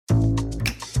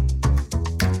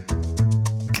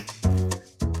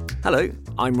Hello,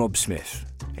 I'm Rob Smith.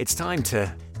 It's time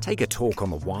to take a talk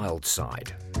on the wild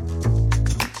side.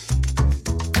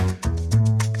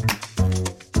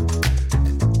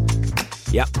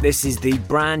 Yep, this is the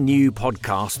brand new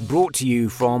podcast brought to you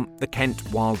from the Kent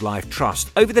Wildlife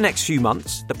Trust. Over the next few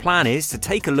months, the plan is to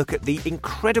take a look at the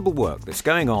incredible work that's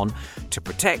going on to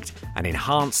protect and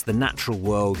enhance the natural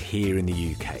world here in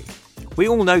the UK. We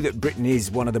all know that Britain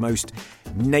is one of the most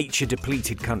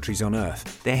nature-depleted countries on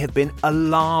Earth. There have been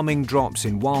alarming drops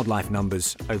in wildlife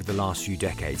numbers over the last few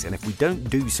decades, and if we don't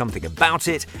do something about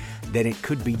it, then it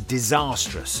could be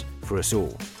disastrous for us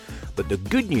all. But the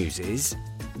good news is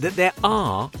that there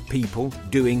are people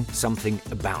doing something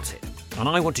about it. And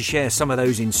I want to share some of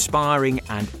those inspiring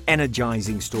and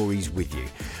energising stories with you.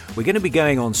 We're going to be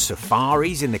going on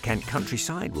safaris in the Kent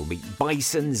countryside. We'll meet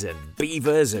bisons and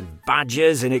beavers and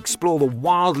badgers and explore the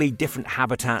wildly different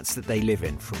habitats that they live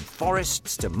in, from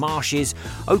forests to marshes,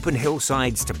 open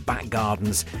hillsides to back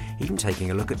gardens, even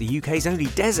taking a look at the UK's only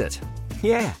desert.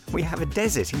 Yeah, we have a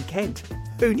desert in Kent.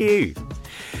 Who knew?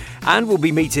 And we'll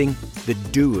be meeting the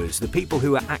doers, the people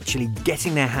who are actually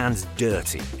getting their hands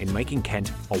dirty in making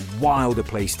Kent a wilder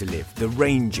place to live, the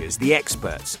rangers, the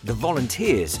experts, the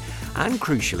volunteers, and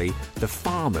crucially, the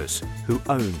farmers who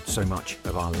own so much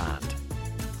of our land.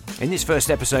 In this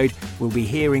first episode, we'll be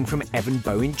hearing from Evan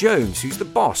Bowen-Jones, who's the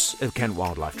boss of Kent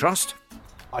Wildlife Trust.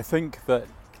 I think that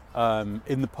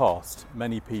in the past,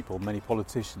 many people, many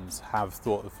politicians have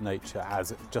thought of nature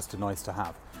as just a nice to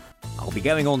have. I'll be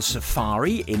going on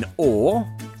safari in Orr.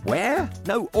 Where?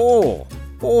 No, Orr.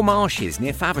 Orr Marshes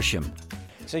near Faversham.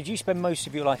 So do you spend most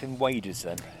of your life in waders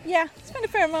then? Yeah, I spend a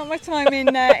fair amount of my time in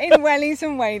wellies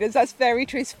and waders. That's very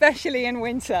true, especially in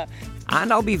winter.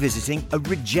 And I'll be visiting a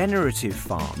regenerative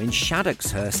farm in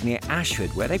Shadoxhurst near Ashford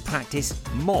where they practice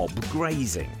mob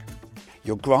grazing.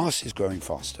 Your grass is growing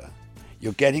faster.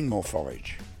 You're getting more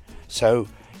forage. So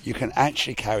you can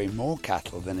actually carry more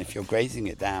cattle than if you're grazing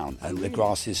it down and the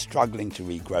grass is struggling to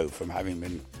regrow from having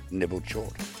been nibbled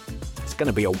short. It's going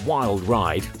to be a wild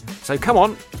ride. So come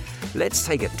on, let's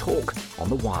take a talk on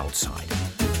the wild side.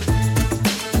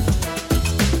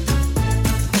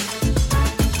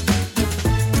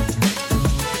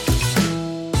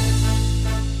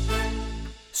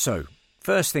 So,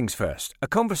 first things first, a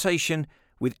conversation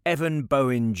with Evan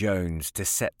Bowen-Jones to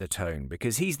set the tone,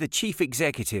 because he's the chief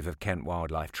executive of Kent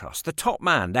Wildlife Trust, the top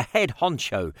man, the head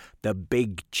honcho, the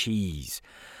big cheese.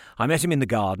 I met him in the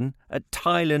garden at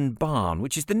Tyland Barn,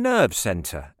 which is the nerve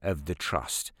centre of the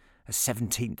trust, a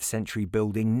 17th century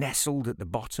building nestled at the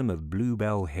bottom of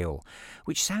Bluebell Hill,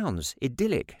 which sounds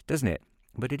idyllic, doesn't it?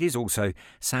 But it is also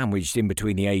sandwiched in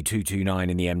between the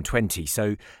A229 and the M20,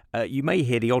 so you may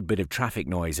hear the odd bit of traffic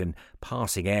noise and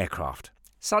passing aircraft.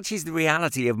 Such is the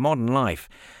reality of modern life,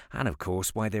 and of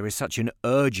course why there is such an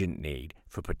urgent need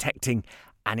for protecting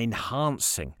and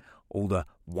enhancing all the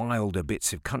wilder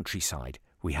bits of countryside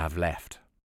we have left.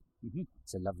 Mm-hmm.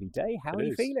 It's a lovely day. How are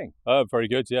you feeling? Very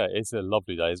good, yeah. It's a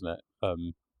lovely day, isn't it?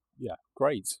 Yeah,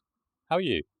 great. How are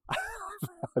you?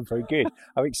 I'm very good.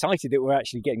 I'm excited that we're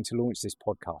actually getting to launch this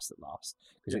podcast at last,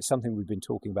 because it's something we've been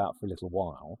talking about for a little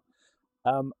while.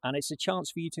 And it's a chance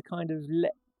for you to kind of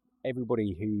let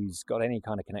everybody who's got any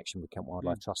kind of connection with Kent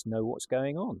Wildlife Trust know what's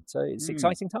going on. So it's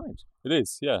exciting times. It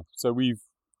is, yeah. So we've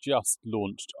just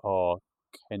launched our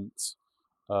Kent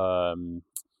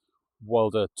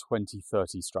Wilder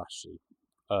 2030 strategy.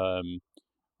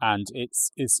 And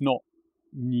it's not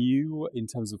new in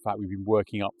terms of the fact we've been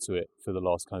working up to it for the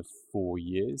last kind of 4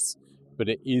 years, but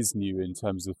it is new in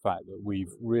terms of the fact that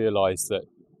we've realised that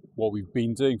what we've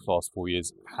been doing for the last 4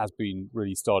 years has been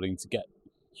really starting to get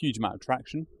a huge amount of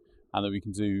traction, and that we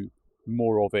can do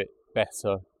more of it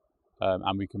better,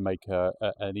 and we can make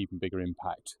an even bigger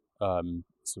impact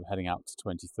sort of heading out to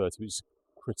 2030, which is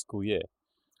a critical year.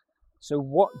 So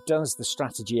what does the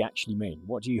strategy actually mean?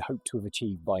 What do you hope to have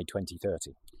achieved by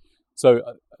 2030? So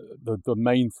the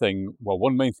main thing, well,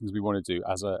 one of the main things we want to do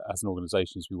as an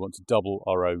organisation is we want to double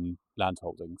our own land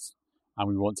holdings, and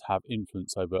we want to have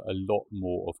influence over a lot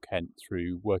more of Kent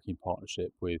through working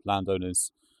partnership with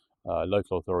landowners,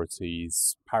 local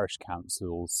authorities, parish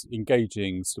councils,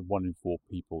 engaging sort of 1 in 4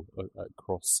 people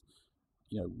across,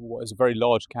 what is a very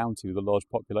large county with a large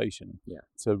population,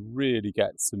 to really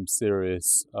get some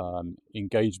serious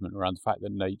engagement around the fact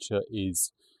that nature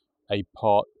is a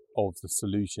part of the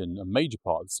solution, a major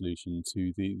part of the solution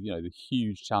to the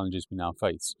huge challenges we now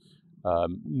face,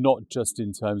 not just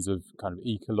in terms of kind of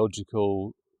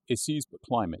ecological issues, but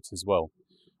climate as well.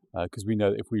 Because we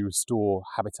know that if we restore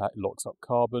habitat, it locks up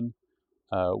carbon.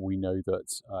 We know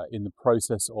that in the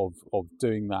process of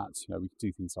doing that, we can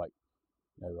do things like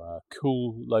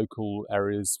cool local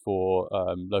areas for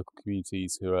local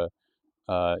communities who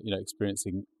are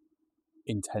experiencing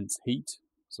intense heat.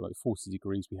 So like 40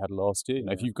 degrees we had last year.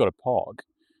 If you've got a park,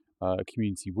 a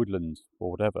community woodland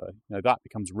or whatever, that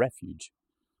becomes refuge.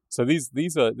 So this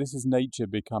is nature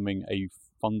becoming a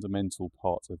fundamental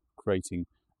part of creating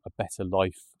a better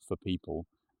life for people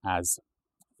as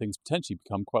things potentially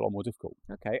become quite a lot more difficult.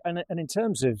 Okay, and in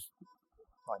terms of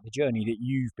the journey that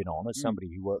you've been on as somebody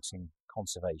who works in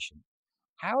conservation,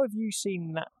 how have you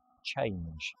seen that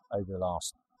change over the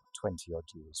last 20 odd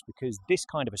years? Because this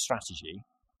kind of a strategy,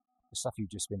 the stuff you've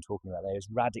just been talking about there, is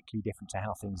radically different to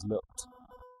how things looked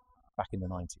back in the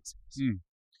 90s.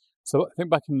 So I think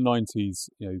back in the 90s,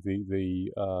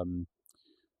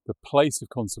 the place of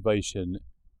conservation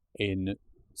in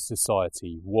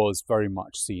society was very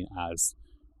much seen as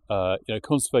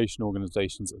conservation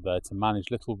organisations are there to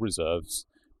manage little reserves,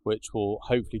 which will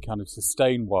hopefully kind of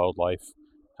sustain wildlife,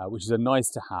 which is a nice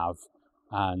to have.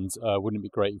 And wouldn't it be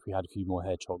great if we had a few more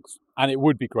hedgehogs? And it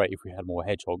would be great if we had more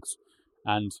hedgehogs.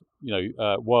 And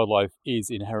wildlife is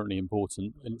inherently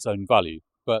important in its own value.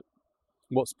 But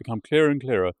what's become clearer and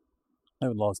clearer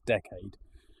over the last decade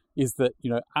is that,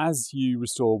 as you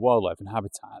restore wildlife and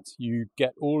habitat, you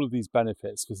get all of these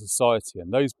benefits for society,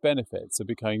 and those benefits are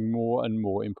becoming more and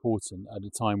more important at a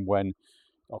time when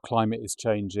our climate is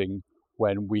changing,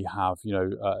 when we have,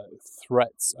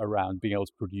 threats around being able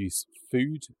to produce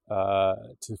food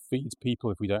to feed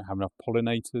people if we don't have enough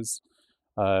pollinators,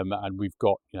 and we've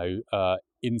got,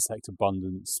 insect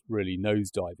abundance really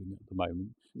nosediving at the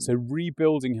moment. So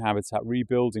rebuilding habitat,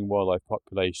 rebuilding wildlife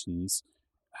populations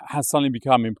has suddenly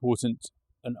become important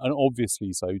and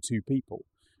obviously so to people.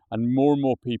 And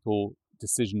more people,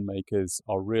 decision makers,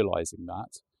 are realising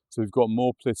that. So we've got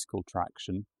more political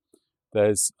traction.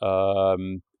 There's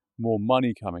more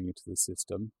money coming into the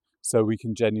system. So we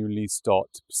can genuinely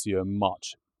start to pursue a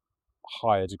much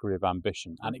higher degree of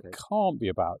ambition. And it can't be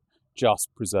about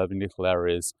just preserving little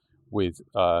areas with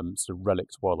sort of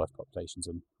relict wildlife populations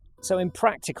in. So in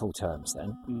practical terms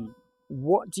then,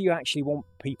 what do you actually want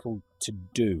people to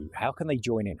do? How can they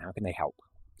join in? How can they help?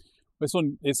 It's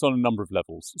on a number of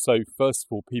levels. So first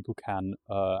of all, people can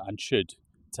and should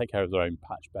take care of their own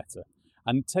patch better.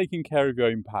 And taking care of your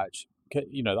own patch,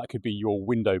 that could be your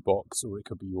window box, or it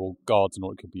could be your garden,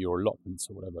 or it could be your allotments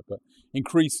or whatever. But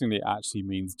increasingly it actually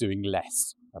means doing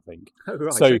less, I think. Oh,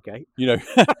 right, so, okay.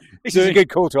 This is a good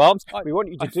call to arms. We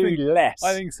want you to do less.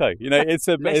 I think so.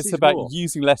 It's about more.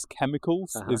 Using less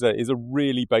chemicals is a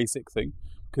really basic thing,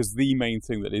 because the main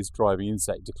thing that is driving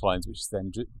insect declines, which is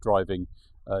then driving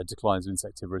declines of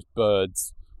insectivorous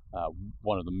birds,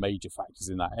 one of the major factors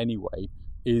in that anyway,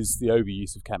 is the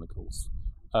overuse of chemicals.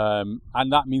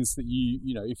 And that means that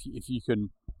if you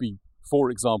can be, for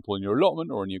example, in your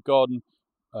allotment or in your garden,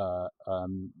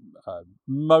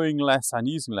 mowing less and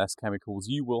using less chemicals,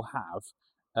 you will have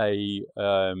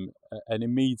an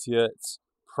immediate,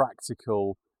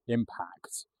 practical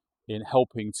impact in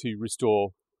helping to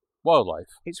restore wildlife.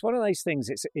 It's one of those things.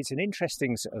 It's an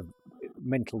interesting sort of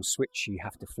mental switch you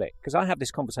have to flick, because I have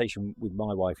this conversation with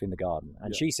my wife in the garden,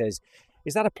 and she says,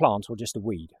 "Is that a plant or just a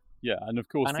weed?" Yeah, and of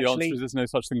course the answer is there's no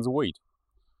such thing as a weed.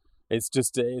 It's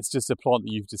just a plant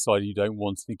that you've decided you don't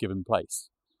want in a given place.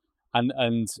 And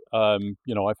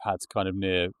I've had kind of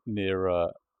near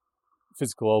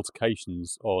physical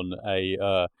altercations on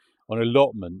an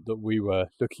allotment that we were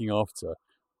looking after,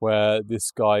 where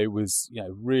this guy was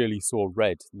really saw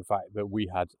red in the fact that we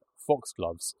had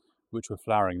foxgloves which were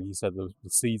flowering. He said the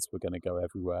seeds were going to go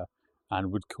everywhere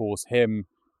and would cause him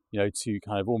to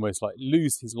kind of almost like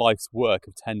lose his life's work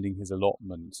of tending his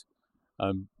allotment.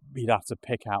 He'd have to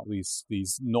pick out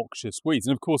these noxious weeds.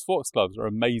 And of course, foxgloves are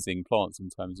amazing plants in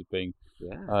terms of being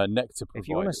nectar providers. If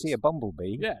you want to see a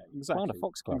bumblebee, plant a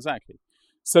foxglove. Exactly.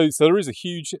 So there is a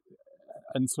huge,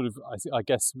 and sort of, I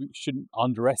guess we shouldn't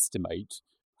underestimate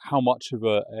how much of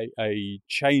a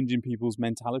change in people's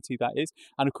mentality that is.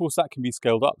 And of course, that can be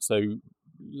scaled up. So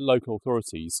local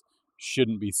authorities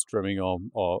shouldn't be strimming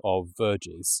our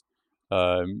verges,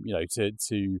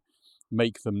 to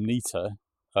make them neater.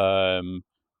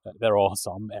 There are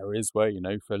some areas where,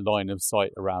 for line of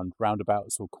sight around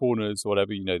roundabouts or corners or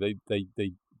whatever, they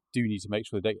do need to make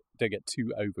sure they don't get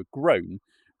too overgrown.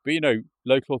 But,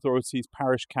 local authorities,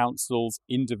 parish councils,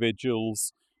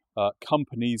 individuals,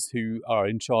 companies who are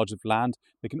in charge of land,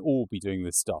 they can all be doing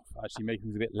this stuff, actually making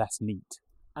it a bit less neat.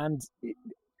 And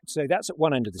so that's at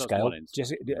one end of the scale,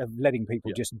 just letting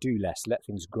people just do less, let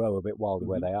things grow a bit wilder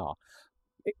where they are.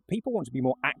 If people want to be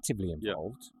more actively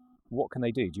involved. What can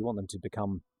they do? Do you want them to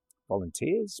become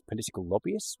volunteers, political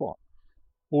lobbyists? What?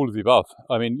 All of the above.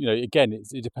 I mean, again,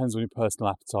 it depends on your personal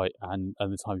appetite and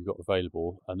the time you've got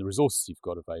available and the resources you've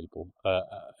got available.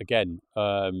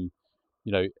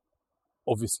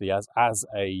 Obviously, as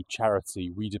a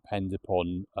charity, we depend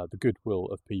upon the goodwill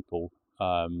of people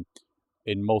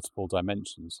in multiple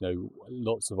dimensions.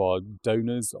 Lots of our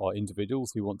donors are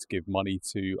individuals who want to give money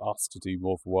to us to do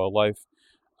more for wildlife.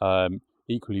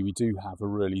 Equally, we do have a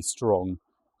really strong,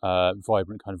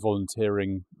 vibrant kind of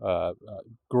volunteering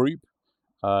group,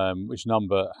 which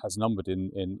has numbered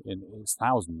in its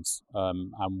thousands,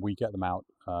 and we get them out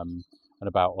and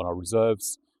about on our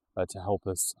reserves to help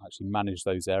us actually manage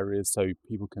those areas, so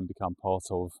people can become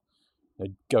part of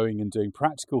going and doing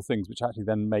practical things, which actually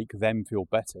then make them feel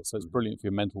better. So it's brilliant for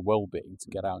your mental well-being to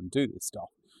get out and do this stuff.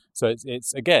 So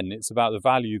it's about the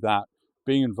value that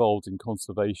being involved in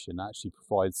conservation actually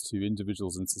provides to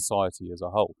individuals and society as a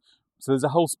whole. So there's a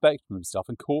whole spectrum of stuff,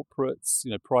 and corporates,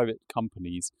 private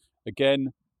companies,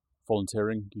 again,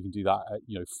 volunteering, you can do that,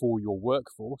 for your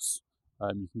workforce.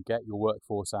 You can get your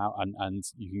workforce out and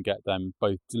you can get them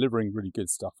both delivering really good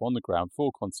stuff on the ground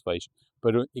for conservation,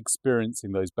 but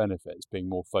experiencing those benefits, being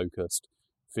more focused,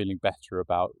 feeling better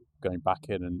about going back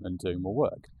in and doing more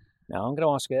work. Now, I'm going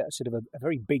to ask a sort of a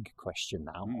very big question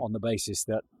now, on the basis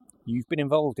that you've been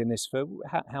involved in this for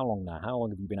how long now? How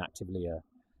long have you been actively a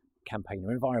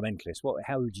campaigner, environmentalist?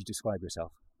 How would you describe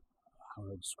yourself? How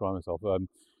would I describe myself?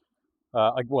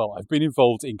 I've been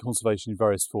involved in conservation in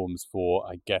various forms for,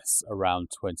 I guess, around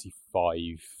 25,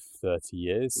 30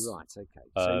 years. Right, okay.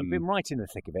 So you've been right in the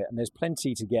thick of it, and there's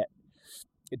plenty to get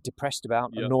depressed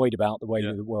about, annoyed about the way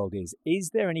that the world is. Is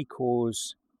there any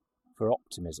cause for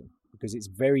optimism? Because it's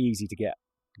very easy to get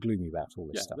gloomy about all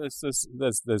this stuff.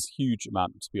 There's huge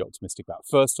amount to be optimistic about.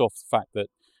 First off, the fact that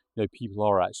people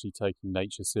are actually taking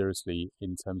nature seriously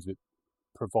in terms of it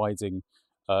providing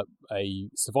a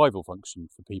survival function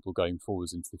for people going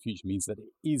forwards into the future means that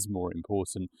it is more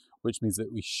important, which means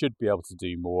that we should be able to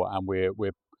do more, and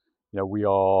we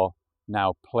are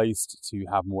now placed to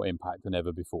have more impact than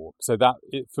ever before. So that,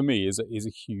 for me, is a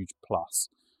huge plus.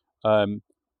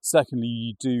 Secondly,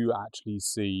 you do actually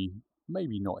see,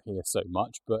 maybe not here so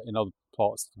much, but in other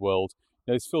parts of the world,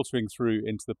 it's filtering through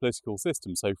into the political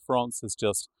system. So France has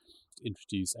just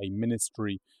introduced a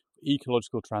Ministry for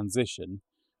Ecological Transition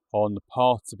on the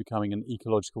path to becoming an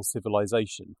ecological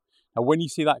civilization. Now, when you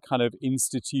see that kind of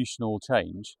institutional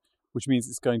change, which means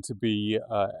it's going to be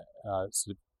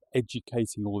sort of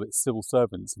educating all of its civil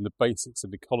servants in the basics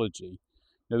of ecology,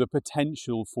 the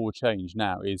potential for change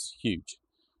now is huge.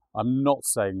 I'm not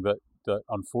saying that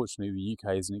unfortunately the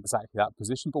UK is in exactly that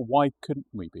position, but why couldn't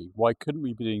we be? Why couldn't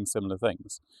we be doing similar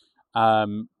things?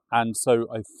 And so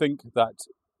I think that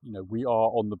we are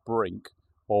on the brink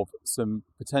of some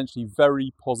potentially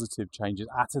very positive changes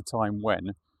at a time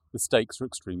when the stakes are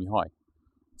extremely high.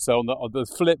 So on the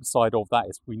flip side of that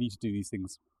is we need to do these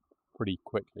things pretty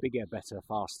quickly. Bigger, better,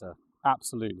 faster.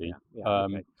 Absolutely.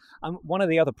 Okay. One of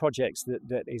the other projects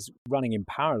that is running in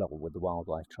parallel with the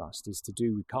Wildlife Trust is to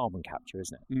do with carbon capture,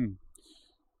 isn't it?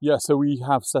 Yeah, so we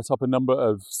have set up a number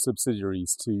of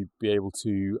subsidiaries to be able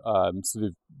to sort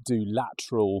of do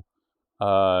lateral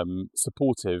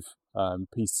supportive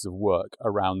pieces of work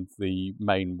around the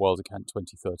main Wilder Kent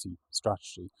 2030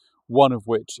 strategy, one of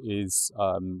which is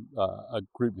a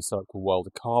group we set up called Wilder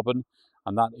Carbon,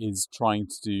 and that is trying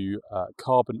to do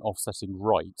carbon offsetting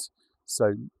right.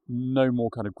 So no more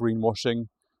kind of greenwashing,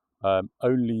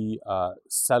 only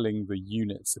selling the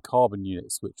units, the carbon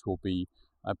units, which will be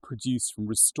produced from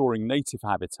restoring native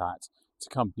habitat to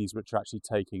companies which are actually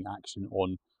taking action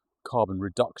on carbon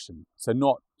reduction. So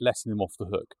not letting them off the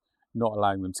hook, not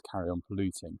allowing them to carry on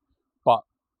polluting, but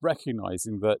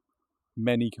recognising that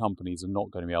many companies are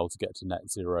not going to be able to get to net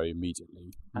zero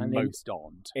immediately. And most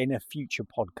aren't. In a future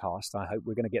podcast, I hope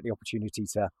we're going to get the opportunity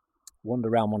to wander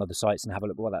around one of the sites and have a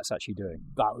look at what that's actually doing.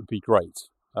 That would be great.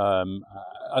 And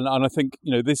I think,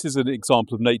 this is an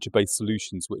example of nature-based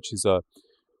solutions, which is an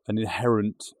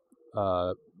inherent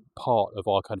part of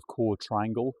our kind of core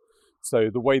triangle. So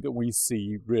the way that we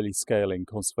see really scaling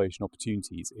conservation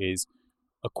opportunities is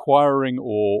acquiring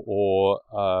or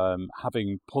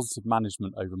having positive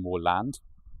management over more land,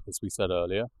 as we said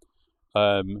earlier,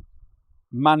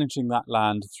 managing that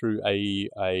land through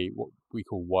a what we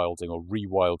call wilding or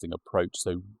rewilding approach,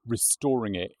 so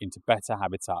restoring it into better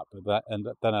habitat, and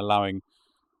then allowing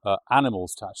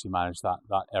animals to actually manage that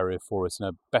area for us in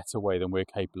a better way than we're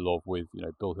capable of with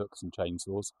bill hooks and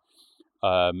chainsaws,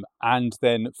 and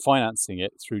then financing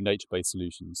it through nature-based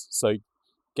solutions. So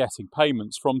getting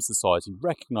payments from society,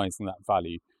 recognising that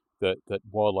value that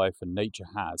wildlife and nature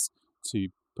has, to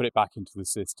put it back into the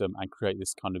system and create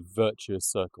this kind of virtuous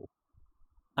circle.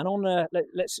 And on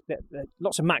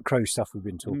lots of macro stuff we've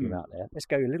been talking about there. Let's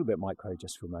go a little bit micro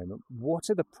just for a moment. What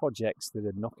are the projects that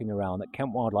are knocking around that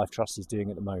Kent Wildlife Trust is doing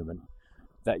at the moment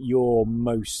that you're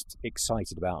most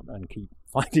excited about and keep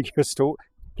finding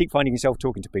yourself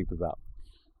talking to people about?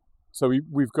 So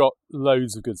we've got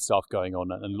loads of good stuff going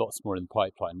on and lots more in the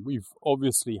pipeline. We've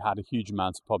obviously had a huge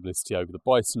amount of publicity over the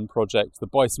bison project. The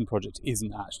bison project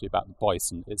isn't actually about the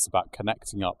bison, it's about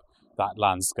connecting up that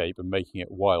landscape and making it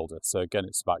wilder. So again,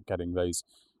 it's about getting those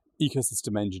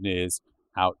ecosystem engineers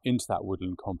out into that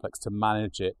woodland complex to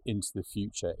manage it into the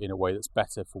future in a way that's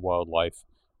better for wildlife,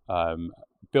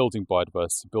 building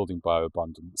biodiversity, building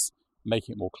bioabundance,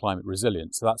 making it more climate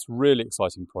resilient. So that's a really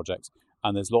exciting project,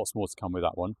 and there's lots more to come with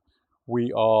that one.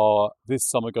 We are this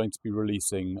summer going to be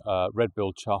releasing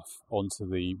red-billed chough onto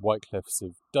the White Cliffs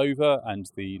of Dover and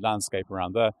the landscape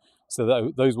around there.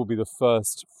 So those will be the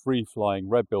first free-flying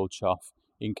red-billed chough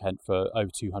in Kent for over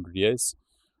 200 years.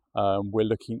 We're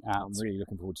looking at... I'm really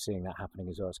looking forward to seeing that happening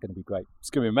as well. It's going to be great. It's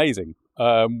going to be amazing.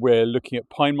 We're looking at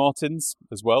pine martens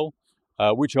as well,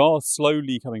 which are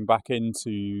slowly coming back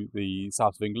into the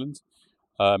south of England,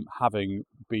 having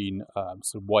been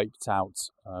sort of wiped out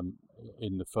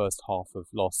in the first half of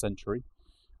last century.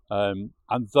 And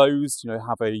those,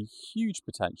 have a huge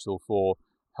potential for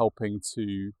helping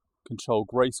to control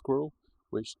grey squirrel,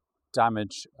 which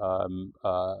damage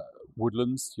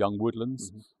woodlands, young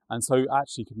woodlands. Mm-hmm. And so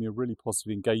actually can be a really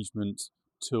positive engagement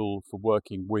tool for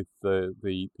working with the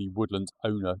woodland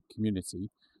owner community.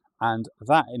 And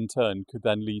that in turn could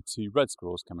then lead to red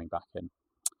squirrels coming back in.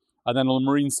 And then on the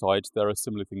marine side, there are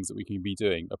similar things that we can be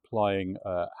doing, applying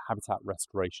habitat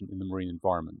restoration in the marine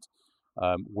environment,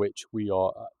 which we are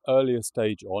at earlier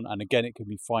stage on. And again, it can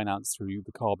be financed through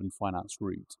the carbon finance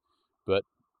route. But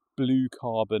blue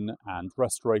carbon and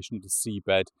restoration of the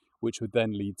seabed, which would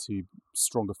then lead to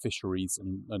stronger fisheries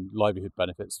and livelihood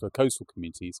benefits for coastal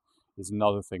communities, is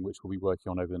another thing which we'll be working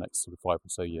on over the next sort of 5 or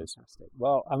so years. Fantastic.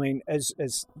 Well, I mean, as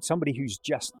somebody who's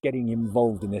just getting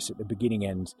involved in this at the beginning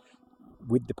end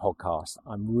with the podcast,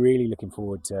 I'm really looking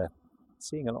forward to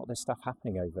seeing a lot of this stuff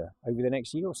happening over the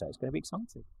next year or so. It's going to be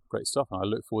exciting. Great stuff, and I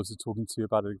look forward to talking to you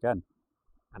about it again.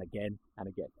 And again, and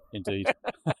again. Indeed.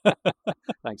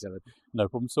 Thanks, Evan. No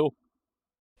problem at all.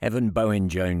 Evan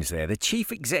Bowen-Jones there, the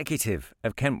Chief Executive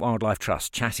of Kent Wildlife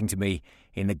Trust, chatting to me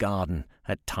in the garden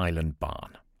at Tyland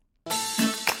Barn.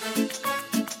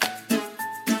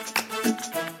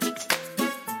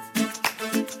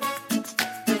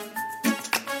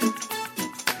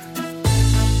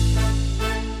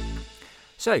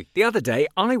 So, the other day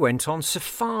I went on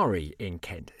safari in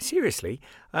Kent. Seriously,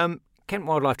 Kent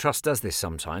Wildlife Trust does this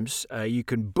sometimes. You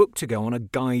can book to go on a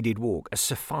guided walk, a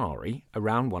safari,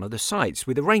 around one of the sites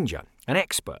with a ranger, an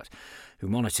expert, who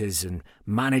monitors and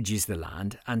manages the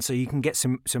land. And so you can get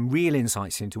some real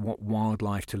insights into what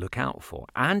wildlife to look out for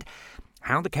and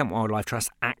how the Kent Wildlife Trust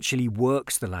actually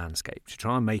works the landscape to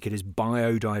try and make it as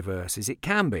biodiverse as it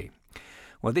can be.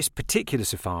 Well, this particular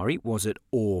safari was at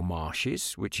Orr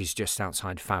Marshes, which is just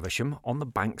outside Faversham, on the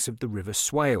banks of the River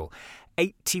Swale.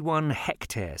 81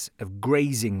 hectares of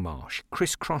grazing marsh,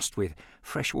 crisscrossed with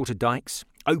freshwater dikes,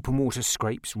 open water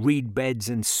scrapes, reed beds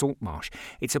and salt marsh.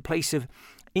 It's a place of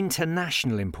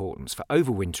international importance for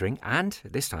overwintering and,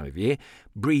 at this time of year,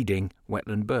 breeding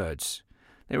wetland birds.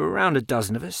 There were around a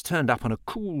dozen of us turned up on a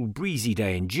cool, breezy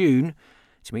day in June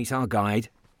to meet our guide,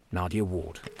 Nadia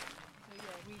Ward.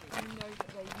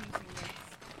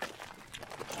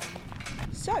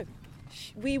 So,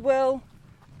 we will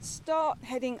start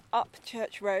heading up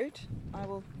Church Road. I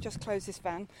will just close this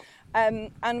van.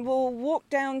 And we'll walk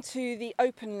down to the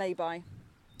open lay-by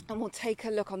and we'll take a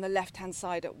look on the left-hand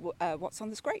side at what's on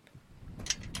the scrape.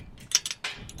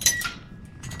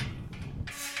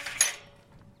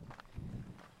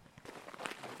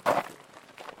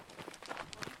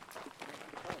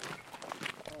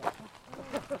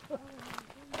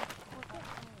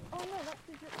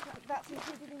 That's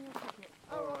included in your ticket.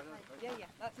 Oh, right. Yeah,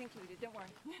 that's included, don't worry.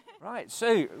 Right,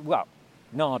 so,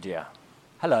 Nadia,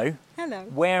 hello. Hello.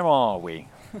 Where are we?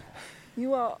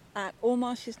 You are at Orr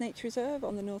Marshes Nature Reserve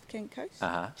on the North Kent coast,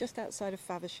 just outside of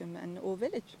Faversham and Orr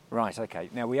Village. Right, okay.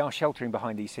 Now, we are sheltering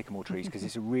behind these sycamore trees because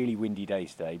it's a really windy day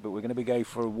today, but we're going to go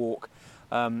for a walk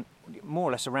more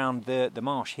or less around the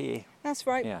marsh here. That's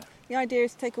right. Yeah. The idea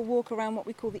is to take a walk around what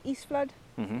we call the East Flood,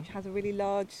 Mm-hmm. which has a really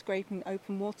large scraping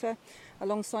open water,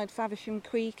 alongside Faversham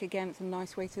Creek. Again, it's a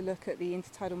nice way to look at the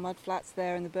intertidal mudflats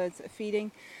there and the birds that are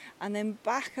feeding. And then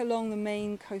back along the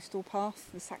main coastal path,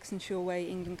 the Saxonshire Way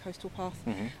England coastal path,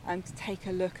 to take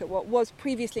a look at what was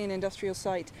previously an industrial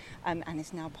site and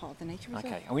is now part of the nature reserve.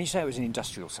 Okay, and when you say it was an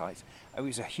industrial site, it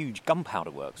was a huge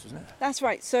gunpowder works, wasn't it? That's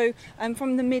right. So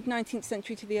from the mid-19th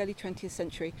century to the early 20th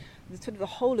century, the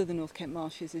whole of the North Kent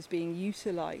marshes is being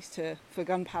utilised for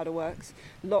gunpowder works,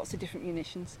 lots of different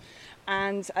munitions.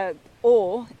 And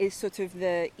ore is sort of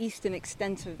the eastern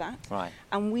extent of that. Right.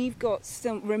 And we've got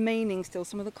some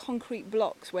of the concrete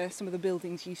blocks where some of the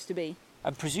buildings used to be.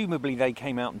 And presumably they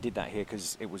came out and did that here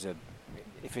because it was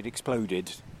if it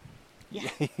exploded,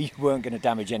 you weren't going to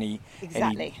damage any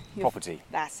property.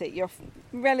 That's it. You're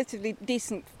relatively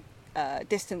decent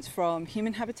distance from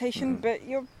human habitation, but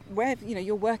your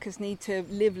workers need to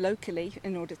live locally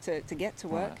in order to get to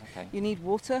work. Okay. You need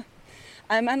water.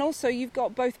 And also you've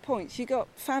got both points. You've got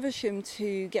Faversham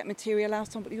to get material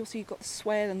out on, but you've got the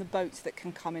swale and the boats that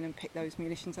can come in and pick those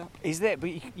munitions up. Is there? But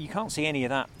you can't see any of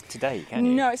that today, can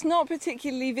you? No, it's not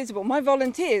particularly visible. My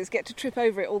volunteers get to trip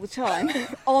over it all the time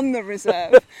on the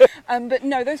reserve. But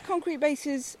no, those concrete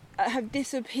bases have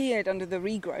disappeared under the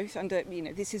regrowth.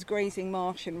 This is grazing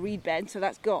marsh and reed bed, so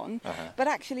that's gone. But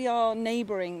actually our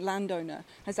neighbouring landowner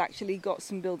has actually got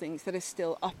some buildings that are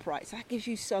still upright. So that gives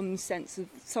you some sense of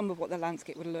some of what the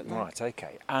landscape would look like. Right,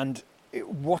 okay. And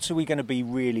what are we going to be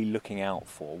really looking out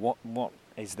for? What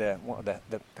are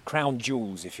the crown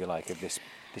jewels, if you like, of this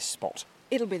spot?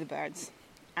 It'll be the birds.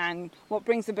 And what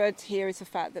brings the birds here is the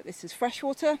fact that this is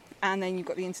freshwater, and then you've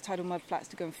got the intertidal mudflats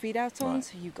to go and feed out on. Right.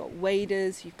 So you've got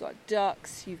waders, you've got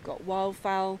ducks, you've got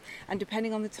wildfowl, and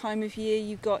depending on the time of year,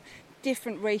 you've got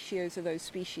different ratios of those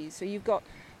species. So you've got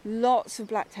lots of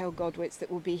black-tailed godwits that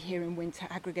will be here in winter,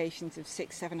 aggregations of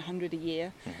 600-700 a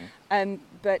year.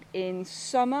 But in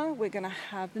summer, we're going to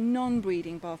have the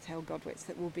non-breeding bar-tailed godwits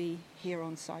that will be here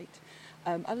on site.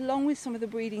 Along with some of the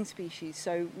breeding species.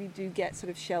 So we do get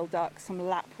sort of shell ducks, some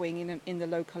lapwing in the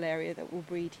local area that will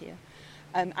breed here.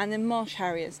 And then marsh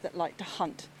harriers that like to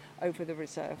hunt over the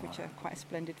reserve, which are quite a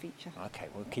splendid feature. Okay,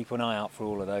 we'll keep an eye out for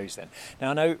all of those then. Now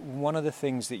I know one of the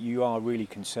things that you are really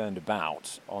concerned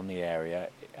about on the area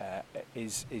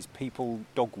is people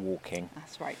dog walking.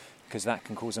 That's right. Because that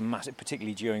can cause a massive,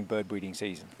 particularly during bird breeding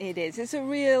season. It is. It's a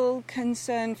real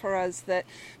concern for us that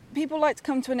people like to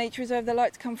come to a nature reserve, they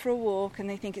like to come for a walk, and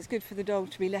they think it's good for the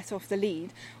dog to be let off the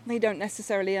lead. What they don't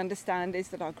necessarily understand is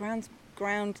that our ground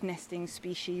nesting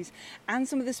species and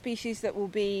some of the species that will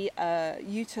be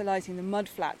utilising the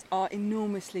mudflats are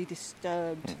enormously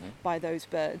disturbed by those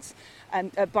birds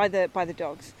and by the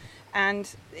dogs.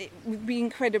 And it would be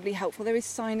incredibly helpful. There is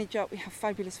signage up. We have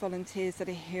fabulous volunteers that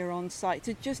are here on site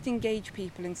to just engage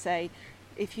people and say,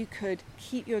 if you could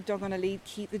keep your dog on a lead,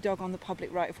 keep the dog on the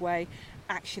public right of way,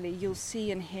 actually you'll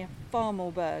see and hear far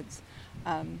more birds.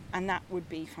 And that would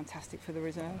be fantastic for the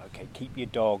reserve. Okay, keep your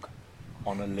dog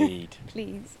on a lead.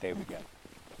 Please. There we go.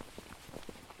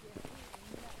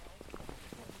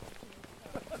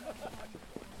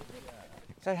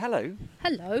 So hello.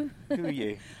 Hello. Who are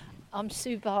you? I'm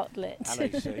Sue Bartlett. Hello,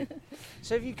 Sue.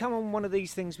 So have you come on one of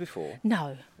these things before?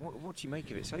 No. What do you make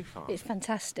of it so far? It's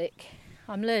fantastic.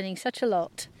 I'm learning such a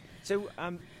lot. So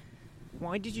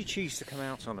why did you choose to come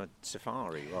out on a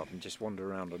safari rather than just wander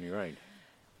around on your own?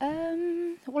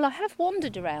 Well, I have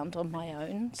wandered around on my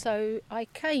own, so I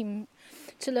came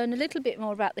to learn a little bit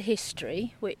more about the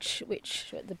history, which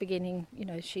at the beginning,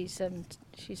 she's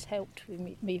helped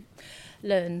me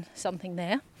learn something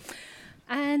there.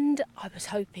 And I was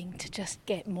hoping to just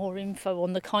get more info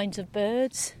on the kinds of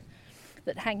birds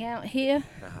that hang out here,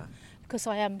 because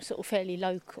I am sort of fairly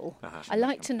local. I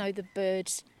like to know the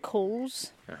birds'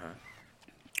 calls,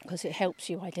 because it helps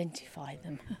you identify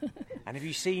them. And have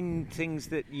you seen things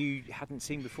that you hadn't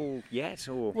seen before yet?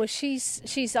 Or? Well,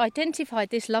 she's identified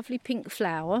this lovely pink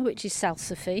flower, which is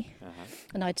salsify,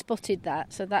 and I'd spotted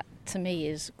that, so that to me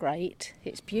is great.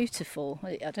 It's beautiful.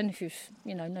 I don't know if you've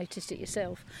noticed it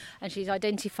yourself. And she's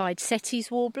identified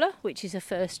Setti's warbler, which is a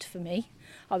first for me.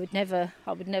 I would never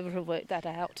have worked that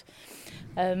out,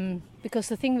 because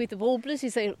the thing with the warblers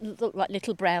is they look like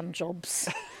little brown jobs.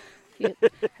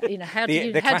 How do you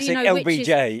know LBJ, which is,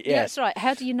 yes. Yeah, that's right.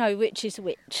 How do you know which is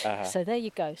which? So there you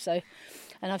go. So,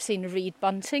 and I've seen a reed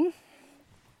bunting,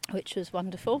 which was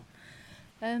wonderful.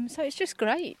 So it's just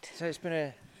great. So it's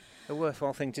been a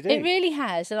worthwhile thing to do. It really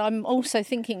has, and I'm also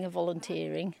thinking of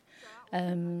volunteering.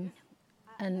 And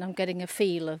and I'm getting a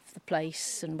feel of the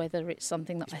place and whether it's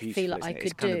something that I feel like I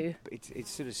could do. It's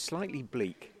sort of slightly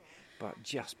bleak, but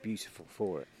just beautiful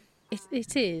for it.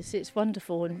 It is. It's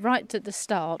wonderful. And right at the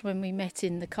start, when we met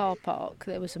in the car park,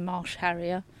 there was a marsh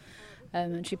harrier,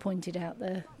 and she pointed out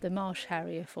the marsh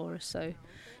harrier for us. So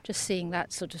just seeing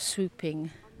that sort of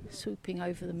swooping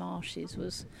over the marshes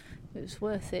was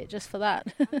worth it just for that.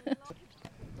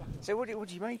 So what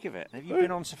do you make of it? Have you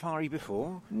been on safari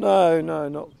before? No,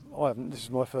 not. I haven't. This is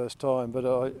my first time, but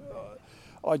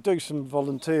I do some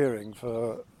volunteering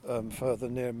for further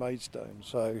near Maidstone,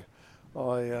 so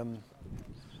I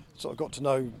sort of got to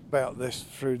know about this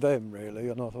through them really,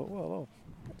 and I thought, well, I'll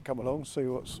come along, see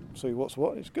what's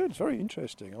what. It's good. It's very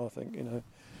interesting. I think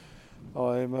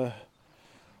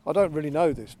I don't really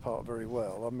know this part very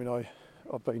well. I mean,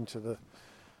 I've been to the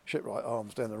Shipwright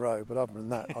Arms down the road, but other than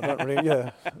that, I don't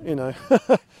really.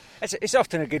 It's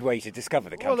often a good way to discover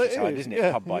the countryside, isn't it?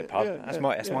 Yeah, pub by pub. Yeah,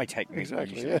 that's my technique.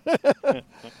 Exactly. Yeah.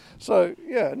 So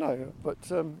but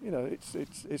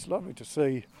it's lovely to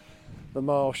see the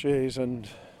marshes and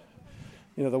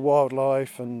the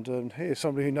wildlife and hear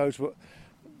somebody who knows what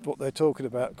they're talking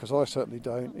about, because I certainly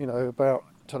don't. About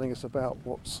telling us about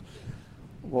what's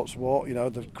what,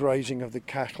 the grazing of the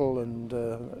cattle, and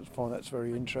I find that's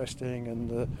very interesting,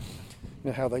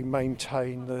 and how they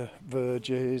maintain the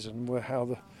verges and how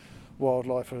the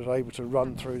wildlife is able to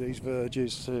run through these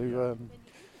verges to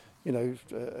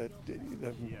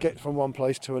get from one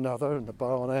place to another, and the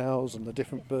barn owls and the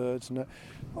different birds, and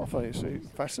I find it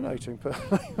fascinating.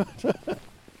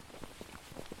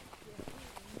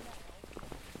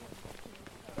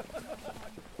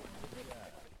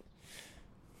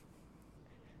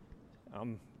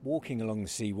 I'm walking along the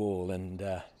seawall, and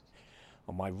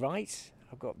on my right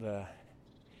I've got the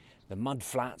mud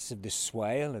flats of the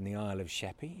Swale and the Isle of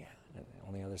Sheppey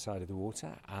on the other side of the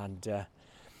water, and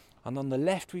on the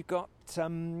left we've got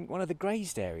one of the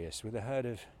grazed areas with a herd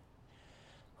of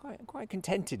quite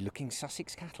contented-looking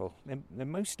Sussex cattle. They're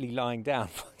mostly lying down.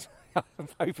 I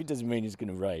hope it doesn't mean it's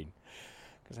going to rain,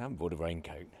 because I haven't bought a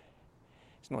raincoat.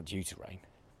 It's not due to rain.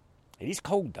 It is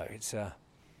cold though. It's a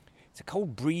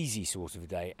cold, breezy sort of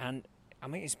day, and I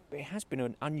mean it has been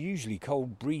an unusually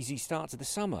cold, breezy start to the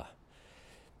summer.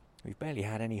 We've barely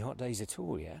had any hot days at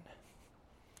all yet.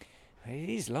 It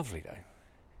is lovely though.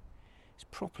 It's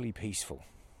properly peaceful,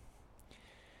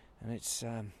 and it's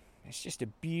just a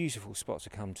beautiful spot to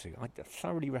come to. I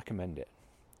thoroughly recommend it.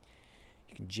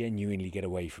 You can genuinely get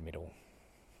away from it all.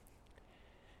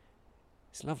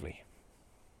 It's lovely.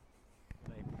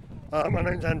 My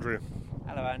name's Andrew.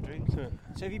 Hello, Andrew.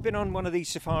 So have you been on one of these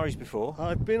safaris before?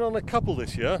 I've been on a couple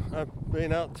this year. I've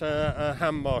been out to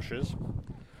Ham Marshes,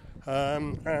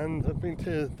 and I've been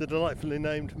to the delightfully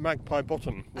named Magpie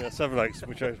Bottom near Sevenoaks,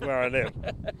 which is where I live.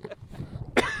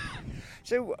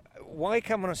 So why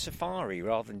come on a safari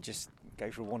rather than just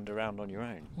go for a wander around on your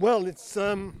own? Well, it's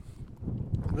getting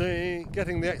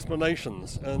the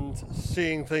explanations and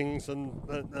seeing things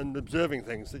and observing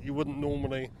things that you wouldn't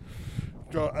normally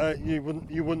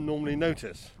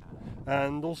notice,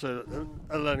 and also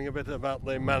learning a bit about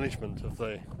the management of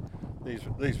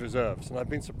these reserves. And I've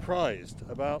been surprised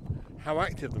about how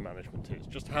active the management is,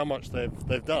 just how much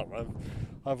they've done.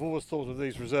 I've always thought of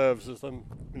these reserves as them,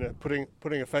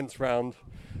 putting a fence round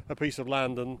a piece of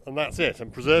land and that's it,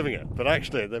 and preserving it. But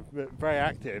actually, they're very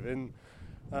active in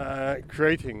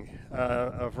creating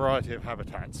a variety of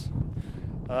habitats.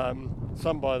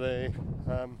 Some by the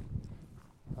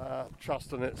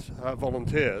Trust and its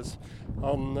volunteers.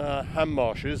 On Ham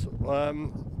Marshes,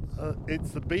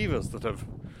 it's the beavers that have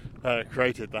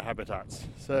created the habitats.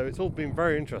 So it's all been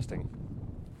very interesting.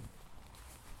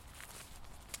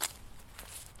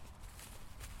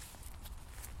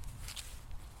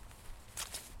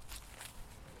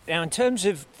 Now, in terms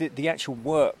of the actual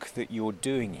work that you're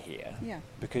doing here,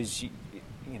 because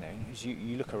as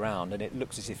you look around and it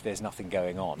looks as if there's nothing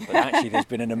going on, but actually there's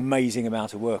been an amazing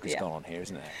amount of work that's gone on here,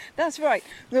 isn't there? That's right.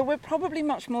 Well, we're probably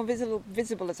much more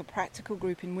visible as a practical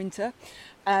group in winter,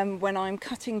 when I'm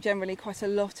cutting generally quite a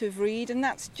lot of reed, and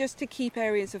that's just to keep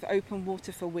areas of open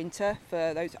water for winter,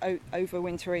 for those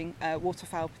overwintering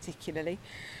waterfowl particularly.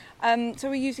 So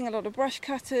we're using a lot of brush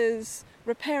cutters,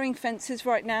 repairing fences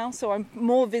right now, so I'm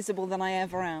more visible than I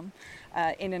ever am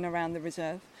in and around the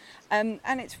reserve. And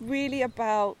it's really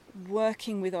about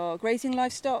working with our grazing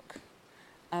livestock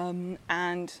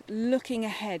and looking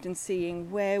ahead and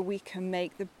seeing where we can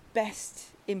make the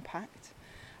best impact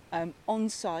on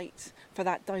site for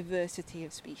that diversity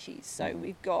of species. So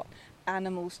we've got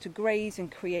animals to graze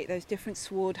and create those different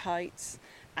sward heights,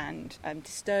 and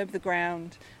disturb the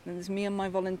ground. And then there's me and my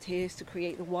volunteers to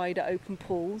create the wider open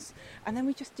pools, and then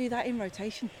we just do that in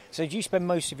rotation. So do you spend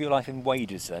most of your life in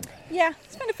waders then? Yeah,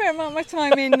 I spend a fair amount of my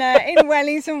time in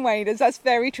wellies and waders. That's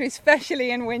very true,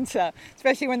 especially in winter,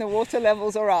 especially when the water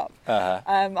levels are up.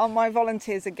 On my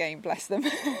volunteers again, bless them.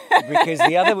 Because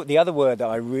the other word that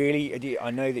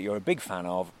I know that you're a big fan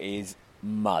of is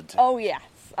mud. Oh yes.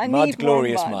 I need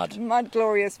glorious more mud. Mud,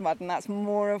 glorious mud, and that's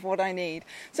more of what I need.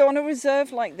 So on a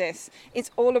reserve like this, it's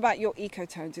all about your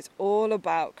ecotones. It's all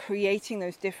about creating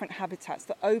those different habitats,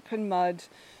 the open mud,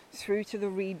 through to the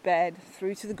reed bed,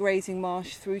 through to the grazing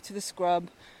marsh, through to the scrub,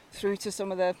 through to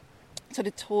some of the sort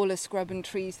of taller scrub and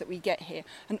trees that we get here.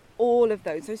 And all of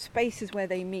those spaces where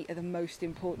they meet are the most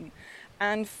important.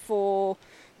 And for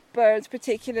birds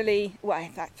particularly, well,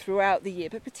 in fact throughout the year,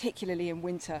 but particularly in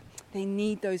winter, they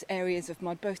need those areas of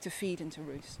mud both to feed and to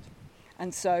roost.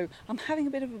 And so I'm having a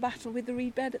bit of a battle with the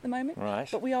reed bed at the moment, right,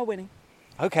 but we are winning.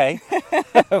 Okay.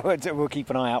 We'll keep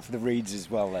an eye out for the reeds as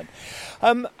well then.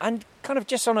 And kind of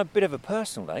just on a bit of a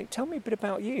personal note, tell me a bit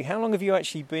about you. How long have you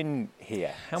actually been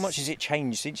here? How much has it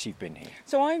changed since you've been here?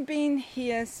 So I've been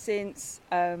here since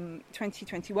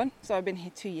 2021, so I've been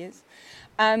here 2 years.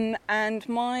 And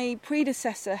my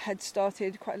predecessor had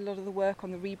started quite a lot of the work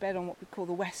on the reed bed on what we call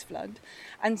the West Flood.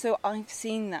 And so I've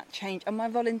seen that change. And my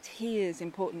volunteers,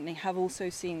 importantly, have also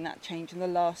seen that change in the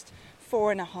last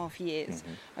 4.5 years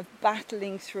of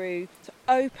battling through to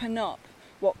open up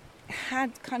what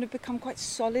had kind of become quite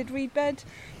solid reed bed,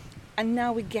 and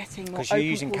now we're getting more. Because you're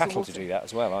using cattle to do that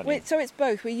as well, aren't you? So it's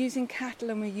both. We're using cattle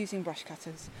and we're using brush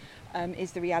cutters,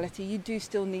 is the reality. You do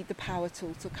still need the power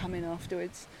tool to come in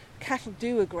afterwards. Cattle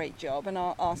do a great job, and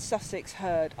our Sussex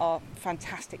herd are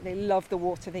fantastic. They love the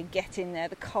water, they get in there,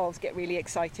 the calves get really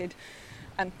excited.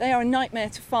 They are a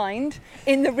nightmare to find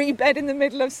in the reed bed in the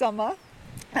middle of summer.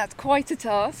 That's quite a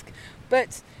task,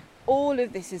 but all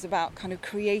of this is about kind of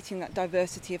creating that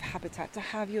diversity of habitat, to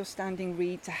have your standing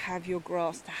reed, to have your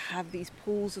grass, to have these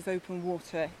pools of open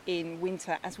water in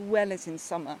winter as well as in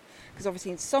summer, because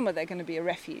obviously in summer they're going to be a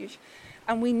refuge,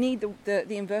 and we need the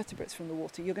invertebrates from the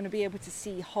water. You're going to be able to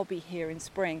see hobby here in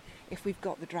spring if we've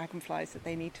got the dragonflies that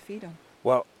they need to feed on.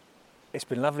 Well, it's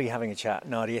been lovely having a chat,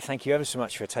 Nadia. Thank you ever so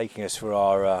much for taking us for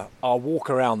our walk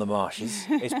around the marshes.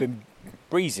 It's been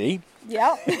breezy.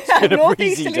 Yeah,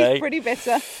 northeasterly, pretty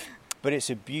bitter. But it's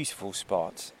a beautiful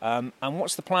spot. And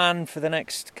what's the plan for the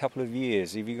next couple of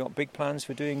years? Have you got big plans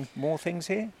for doing more things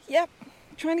here? Yep.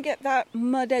 Trying to get that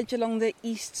mud edge along the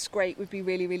east scrape would be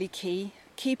really, really key.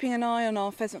 Keeping an eye on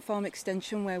our pheasant farm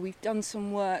extension, where we've done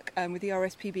some work with the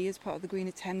RSPB as part of the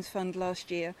Greener Thames Fund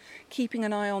last year. Keeping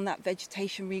an eye on that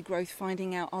vegetation regrowth,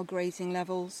 finding out our grazing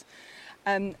levels.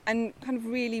 And kind of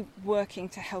really working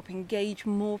to help engage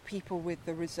more people with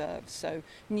the reserves. So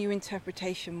new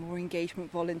interpretation, more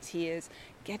engagement volunteers,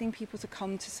 getting people to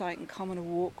come to site and come on a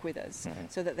walk with us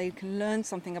so that they can learn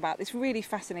something about this really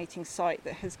fascinating site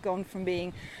that has gone from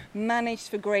being managed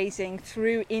for grazing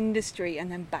through industry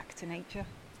and then back to nature.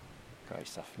 Great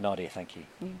stuff. Nadia, thank you.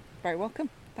 You're very welcome.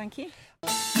 Thank you.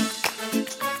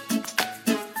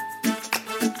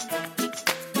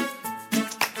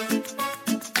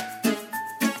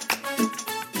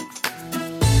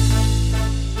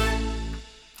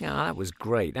 Yeah, that was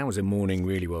great. That was a morning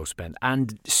really well spent.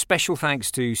 And special thanks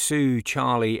to Sue,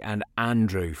 Charlie and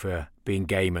Andrew for being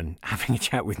game and having a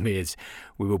chat with me as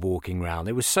we were walking round.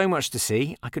 There was so much to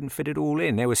see, I couldn't fit it all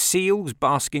in. There were seals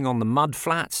basking on the mud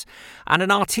flats and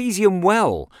an artesian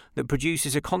well that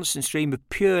produces a constant stream of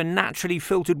pure, naturally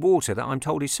filtered water that I'm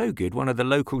told is so good one of the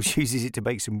locals uses it to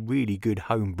make some really good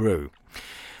home brew.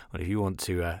 Well, if you want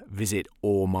to visit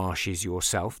Orr Marshes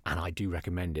yourself, and I do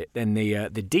recommend it, then the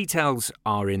details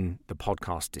are in the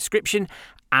podcast description.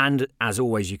 And as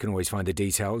always, you can always find the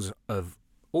details of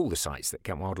all the sites that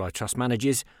Kent Wildlife Trust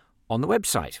manages on the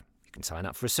website. You can sign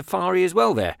up for a safari as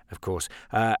well there, of course.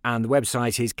 And the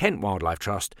website is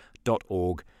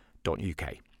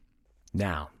kentwildlifetrust.org.uk.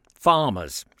 Now,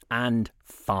 farmers and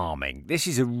farming. This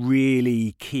is a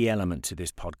really key element to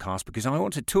this podcast because I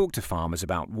want to talk to farmers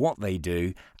about what they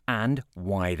do and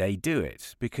why they do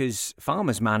it. Because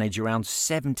farmers manage around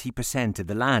 70% of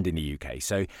the land in the UK.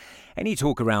 So any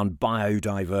talk around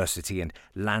biodiversity and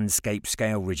landscape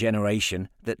scale regeneration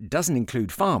that doesn't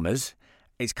include farmers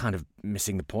is kind of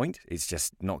missing the point. It's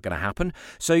just not going to happen.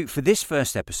 So for this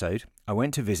first episode, I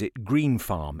went to visit Green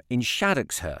Farm in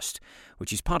Shadoxhurst,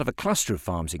 which is part of a cluster of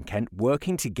farms in Kent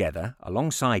working together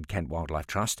alongside Kent Wildlife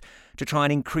Trust to try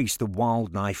and increase the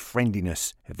wildlife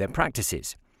friendliness of their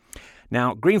practices.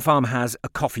 Now, Green Farm has a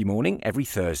coffee morning every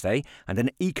Thursday and an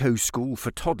eco school for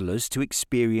toddlers to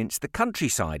experience the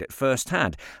countryside at first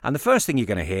hand. And the first thing you're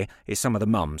going to hear is some of the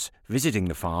mums visiting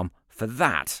the farm for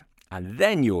that. And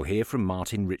then you'll hear from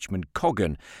Martin Richmond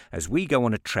Coggan as we go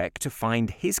on a trek to find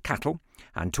his cattle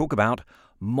and talk about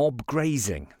mob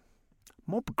grazing.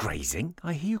 Mob grazing?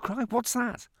 I hear you cry. What's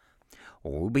that?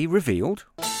 All will be revealed.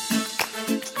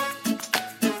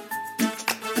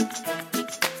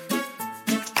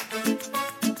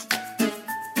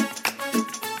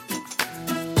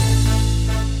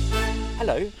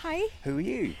 Hello. Hi. Who are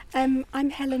you? I'm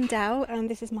Helen Dow and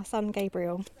this is my son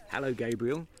Gabriel. Hello,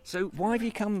 Gabriel. So why have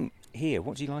you come here?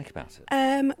 What do you like about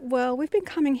it? Well, we've been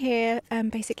coming here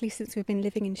basically since we've been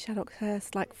living in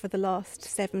Shadoxhurst, like for the last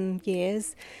 7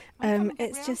 years.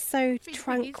 It's just so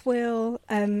tranquil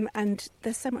and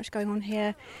there's so much going on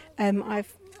here.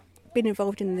 I've been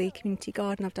involved in the community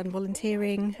garden, I've done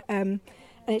volunteering, and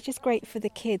it's just great for the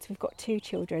kids. We've got 2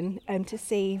 children to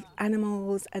see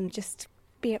animals and just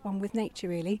be at one with nature,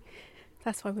 really.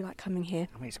 That's why we like coming here.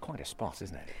 I mean, it's quite a spot,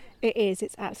 isn't it? It is.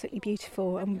 It's absolutely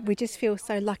beautiful, and we just feel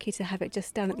so lucky to have it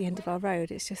just down at the end of our road.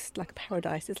 It's just like a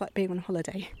paradise. It's like being on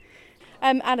holiday.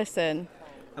 Alison.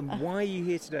 And why are you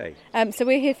here today? So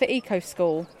we're here for Eco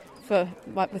School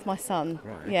with my son.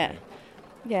 Right. Yeah.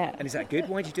 Yeah. And is that good?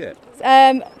 Why'd you do it?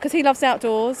 Because he loves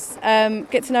outdoors,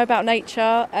 get to know about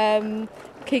nature.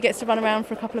 He gets to run around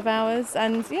for a couple of hours,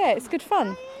 and yeah, it's good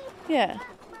fun. Yeah.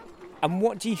 And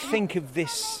what do you think of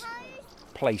this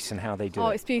place and how they do it? Oh,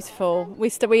 it's beautiful.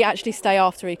 We actually stay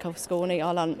after Eco School and eat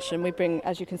our lunch, and we bring,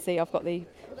 as you can see, I've got the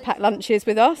packed lunches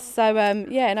with us. So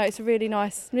it's a really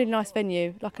nice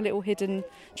venue, like a little hidden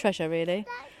treasure, really.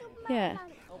 Yeah.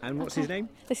 And what's his name?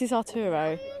 This is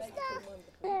Arturo.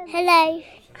 Hello.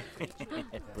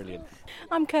 Brilliant.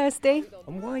 I'm Kirsty.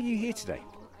 And why are you here today?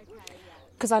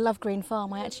 Because I love Green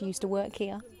Farm. I actually used to work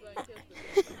here.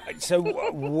 So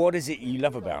what is it you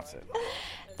love about it?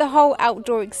 The whole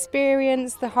outdoor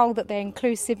experience, the whole that their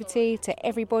inclusivity to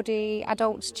everybody,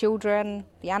 adults, children,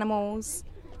 the animals,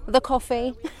 the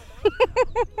coffee.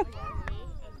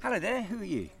 Hello there, who are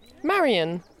you?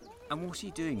 Marion. And what are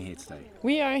you doing here today?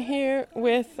 We are here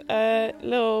with a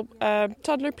little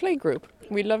toddler play group.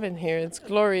 We love it here. It's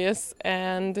glorious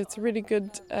and it's a really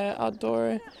good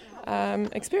outdoor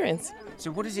experience.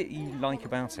 So what is it you like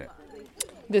about it?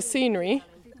 The scenery,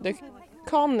 the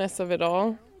calmness of it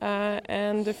all,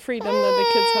 and the freedom that the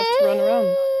kids have to run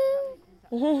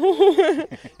around.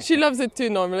 She loves it too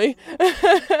normally.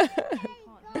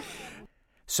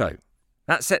 So,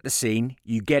 that set the scene.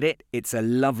 You get it. It's a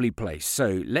lovely place.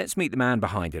 So let's meet the man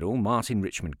behind it all, Martin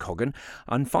Richmond Coggan,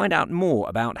 and find out more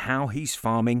about how he's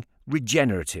farming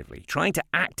regeneratively, trying to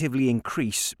actively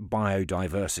increase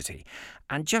biodiversity,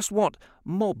 and just what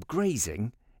mob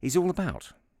grazing is all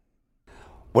about.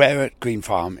 We're at Green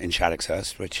Farm in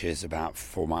Shadoxhurst, which is about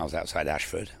 4 miles outside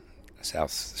Ashford,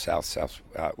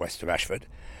 southwest of Ashford.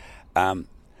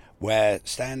 We're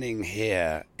standing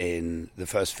here in the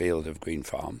first field of Green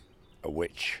Farm,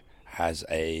 which has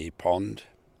a pond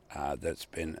that's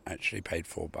been actually paid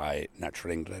for by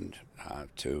Natural England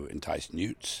to entice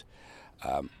newts.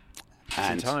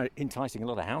 It's enticing a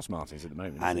lot of house martins at the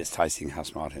moment. And it's enticing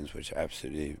house martins, which are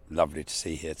absolutely lovely to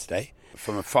see here today.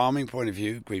 From a farming point of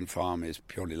view, Green Farm is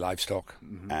purely livestock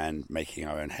and making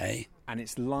our own hay. And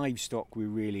it's livestock we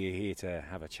really are here to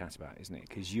have a chat about, isn't it?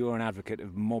 Because you're an advocate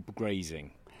of mob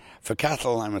grazing. For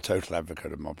cattle, I'm a total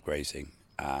advocate of mob grazing.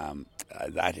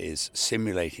 That is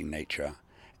simulating nature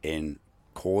in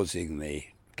causing the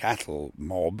cattle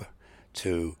mob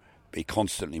to be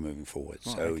constantly moving forward.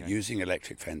 Using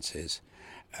electric fences,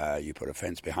 you put a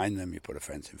fence behind them, you put a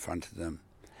fence in front of them,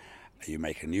 you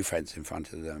make a new fence in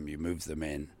front of them, you move them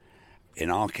in. In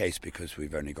our case, because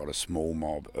we've only got a small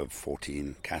mob of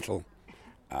 14 cattle,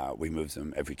 we move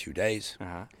them every 2 days,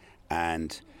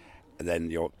 and then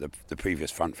the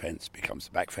previous front fence becomes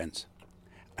the back fence,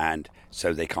 and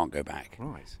so they can't go back.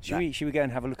 Right. Should we go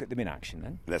and have a look at them in action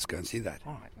then? Let's go and see that.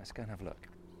 All right, let's go and have a look.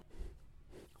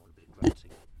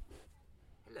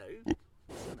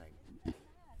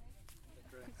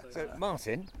 So,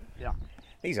 Martin,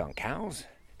 these aren't cows,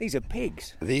 these are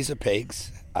pigs. These are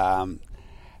pigs,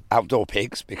 outdoor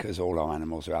pigs, because all our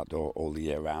animals are outdoor all the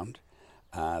year round.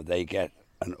 They get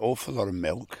an awful lot of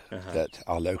milk that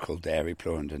our local dairy,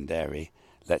 Plurendon Dairy,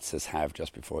 lets us have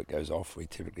just before it goes off. We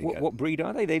typically get... What breed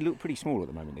are they? They look pretty small at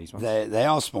the moment, these ones. They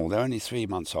are small, they're only 3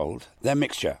 months old. They're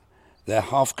mixture. They're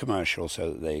half commercial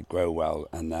so that they grow well,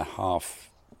 and they're half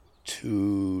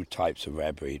 2 types of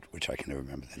rare breed, which I can never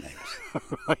remember their names.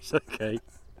 Right, okay.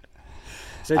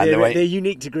 So they're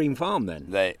unique to Green Farm then?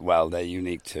 They're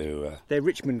unique to... they're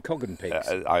Richmond Coggan pigs?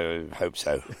 I hope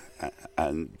so.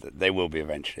 And they will be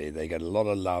eventually. They get a lot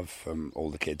of love from all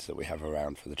the kids that we have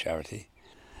around for the charity.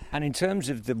 And in terms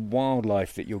of the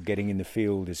wildlife that you're getting in the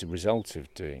field as a result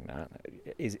of doing that,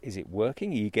 is it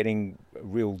working? Are you getting a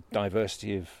real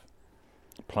diversity of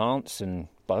plants and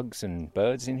bugs and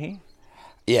birds in here?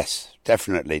 Yes,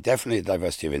 definitely. Definitely a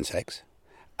diversity of insects.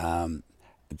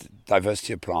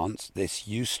 Diversity of plants. This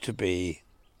used to be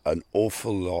an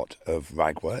awful lot of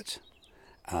ragwort.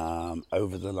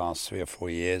 Over the last 3 or 4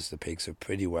 years, the pigs have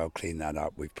pretty well cleaned that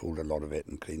up. We've pulled a lot of it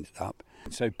and cleaned it up.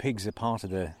 So pigs are part of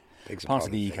the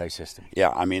ecosystem. Yeah,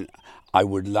 I mean, I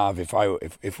would love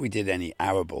if we did any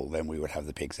arable, then we would have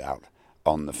the pigs out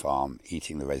on the farm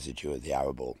eating the residue of the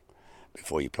arable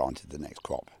before you planted the next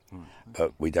crop.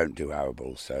 But we don't do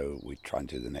arable, so we try and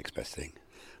do the next best thing.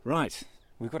 Right,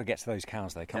 we've got to get to those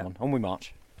cows though. Come on we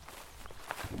march.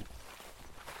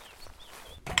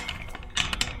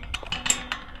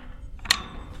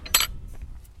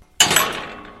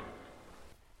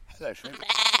 Hello, Shrimp.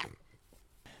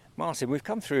 Martin, we've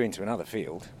come through into another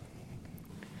field.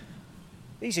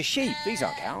 These are sheep, these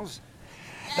aren't cows.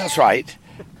 That's right.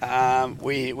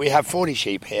 We have 40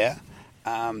 sheep here,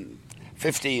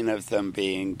 15 of them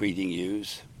being breeding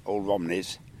ewes, all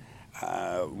Romneys,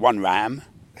 1 ram,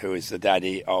 who is the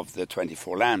daddy of the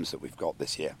 24 lambs that we've got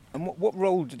this year. And what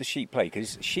role do the sheep play?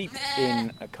 Because sheep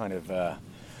in a kind of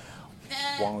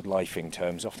wildlifing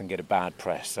terms often get a bad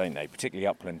press, don't they? Particularly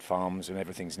upland farms when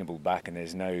everything's nibbled back and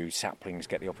there's no saplings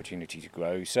get the opportunity to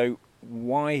grow. So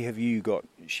why have you got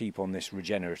sheep on this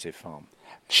regenerative farm?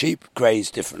 Sheep graze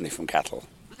differently from cattle.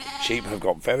 Sheep have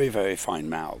got very, very fine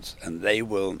mouths and they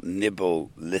will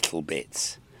nibble little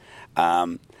bits.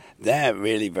 They're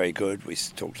really very good. We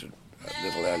talked a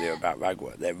little earlier about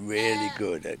ragwort. They're really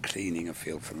good at cleaning a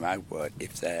field from ragwort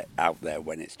if they're out there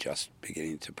when it's just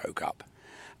beginning to poke up.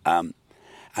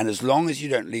 And as long as you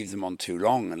don't leave them on too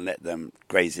long and let them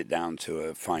graze it down to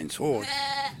a fine sward,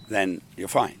 then you're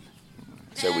fine.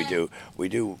 So we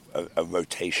do a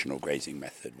rotational grazing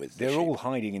method with the They're sheep. all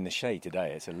hiding in the shade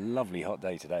today. It's a lovely hot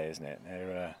day today, isn't it?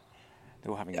 They're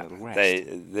all having a little rest.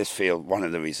 This field, one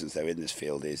of the reasons they're in this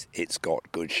field is it's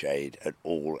got good shade at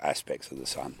all aspects of the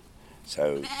sun.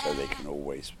 So they can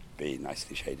always be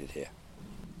nicely shaded here.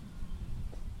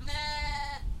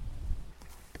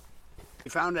 We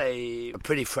found a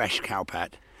pretty fresh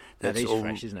cowpat that's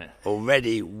fresh, isn't it?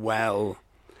 Already well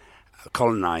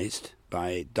colonised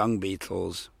by dung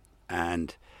beetles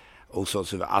and all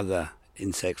sorts of other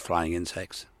insects, flying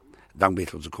insects. Dung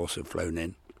beetles, of course, have flown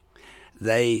in.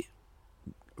 They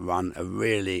run a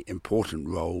really important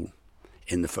role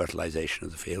in the fertilisation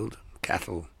of the field.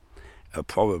 Cattle are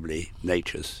probably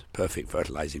nature's perfect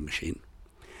fertilising machine.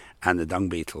 And the dung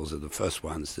beetles are the first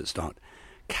ones that start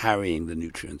carrying the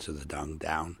nutrients of the dung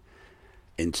down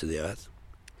into the earth.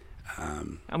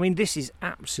 I mean, this is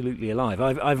absolutely alive.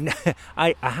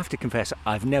 I have to confess,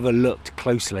 I've never looked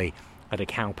closely at a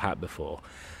cowpat before,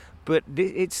 but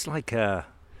it's like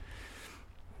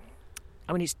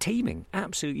it's teeming,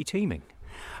 absolutely teeming.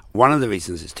 One of the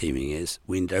reasons it's teeming is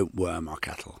we don't worm our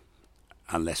cattle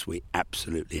unless we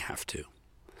absolutely have to.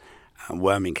 And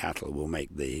worming cattle will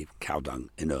make the cow dung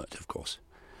inert, of course.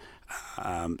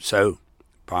 So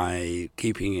by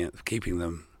keeping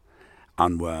them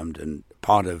unwormed, and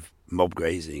part of mob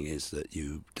grazing is that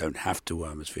you don't have to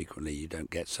worm as frequently, you don't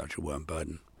get such a worm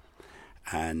burden.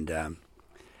 And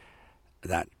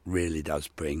that really does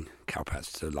bring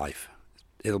cowpats to life.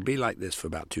 It'll be like this for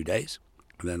about 2 days,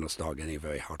 and then it'll start getting a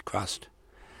very hard crust.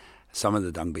 Some of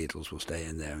the dung beetles will stay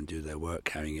in there and do their work,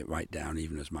 carrying it right down,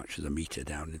 even as much as a metre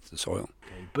down into the soil.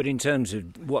 But in terms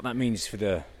of what that means for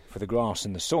the grass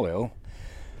and the soil,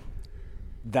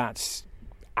 that's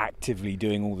actively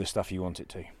doing all the stuff you want it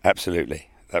to. Absolutely.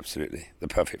 The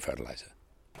perfect fertiliser.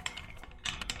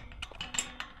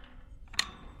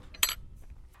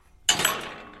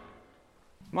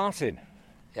 Martin.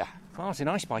 Yeah. Martin,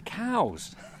 I spy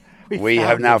cows. We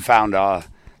have now found our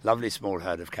lovely small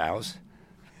herd of cows.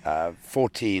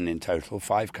 14 in total,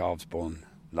 5 calves born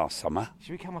last summer.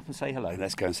 Should we come up and say hello?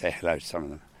 Let's go and say hello to some of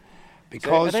them.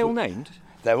 So are they all named?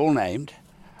 They're all named,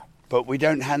 but we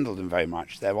don't handle them very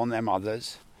much. They're on their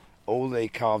mothers. All the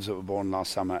calves that were born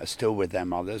last summer are still with their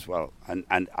mothers. Well,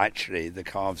 and actually the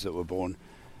calves that were born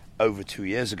over 2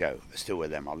 years ago are still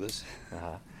with their mothers.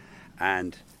 Uh-huh.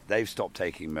 And they've stopped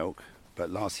taking milk, but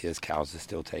last year's cows are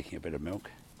still taking a bit of milk.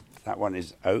 That one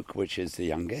is Oak, which is the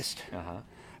youngest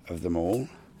of them all.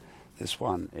 This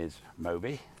one is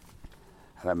Moby.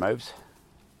 Hello, Mobes.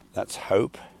 That's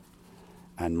Hope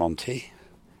and Monty,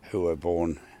 who were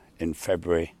born in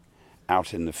February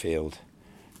out in the field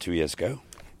 2 years ago.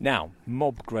 Now,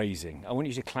 mob grazing. I want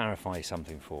you to clarify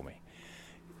something for me.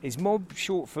 Is mob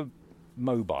short for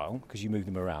mobile, because you move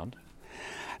them around?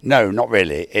 No, not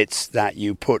really. It's that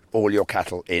you put all your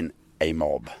cattle in a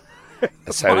mob.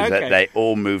 So that they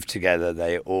all move together,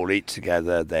 they all eat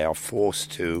together, they are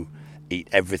forced to eat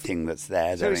everything that's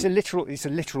there. So it's a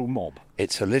literal mob.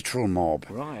 It's a literal mob.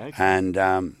 Right, okay.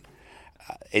 And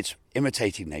it's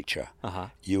imitating nature. Uh-huh.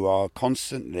 You are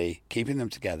constantly keeping them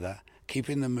together,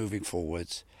 keeping them moving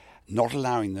forwards, not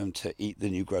allowing them to eat the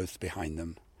new growth behind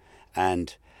them,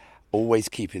 and always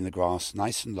keeping the grass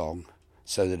nice and long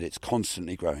so that it's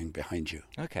constantly growing behind you.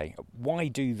 Okay, why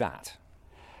do that?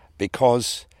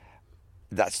 Because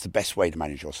that's the best way to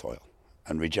manage your soil.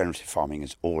 And regenerative farming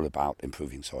is all about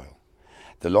improving soil.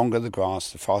 The longer the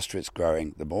grass, the faster it's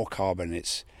growing, the more carbon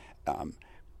it's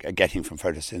getting from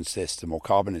photosynthesis, the more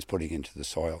carbon it's putting into the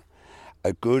soil.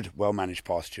 A good, well-managed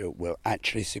pasture will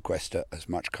actually sequester as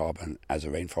much carbon as a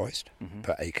rainforest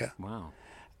per acre. Wow.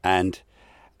 And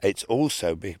it's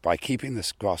also, by keeping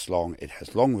this grass long, it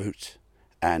has long roots,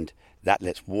 and that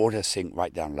lets water sink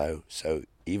right down low, so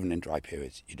even in dry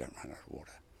periods, you don't run out of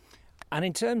water. And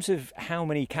in terms of how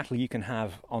many cattle you can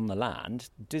have on the land,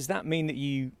 does that mean that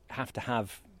you have to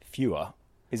have fewer?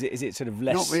 Is it sort of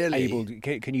less Not really. able?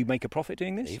 Can you make a profit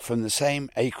doing this? From the same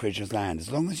acreage as land,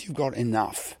 as long as you've got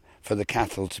enough for the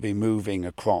cattle to be moving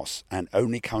across and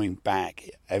only coming back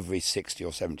every 60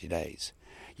 or 70 days,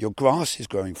 your grass is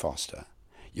growing faster.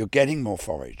 You're getting more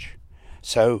forage.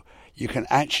 So you can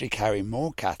actually carry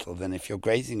more cattle than if you're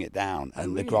grazing it down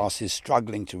and the grass is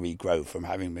struggling to regrow from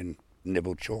having been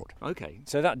nibbled short. Okay,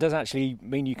 so that does actually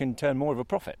mean you can turn more of a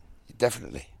profit.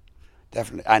 Definitely.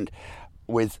 And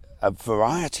with a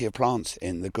variety of plants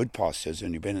in the good pastures,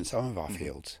 and you've been in some of our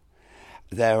fields,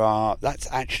 that's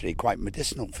actually quite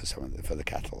medicinal for the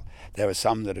cattle. There are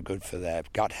some that are good for their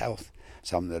gut health,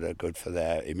 some that are good for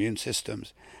their immune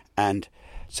systems, and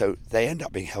so they end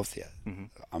up being healthier.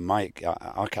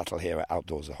 Our cattle here are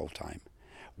outdoors the whole time.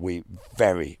 We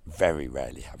very, very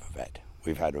rarely have a vet.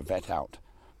 We've had a vet out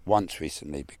once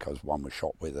recently because one was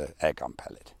shot with an air gun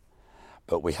pellet.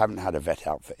 But we haven't had a vet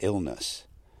out for illness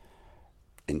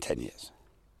in 10 years.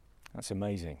 That's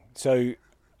amazing. So,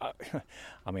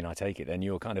 I take it then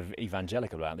you're kind of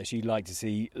evangelical about this. You'd like to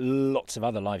see lots of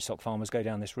other livestock farmers go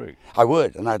down this route. I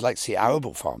would, and I'd like to see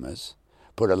arable farmers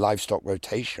put a livestock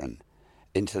rotation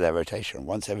into their rotation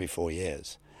once every 4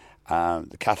 years.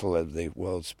 The cattle are the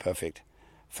world's perfect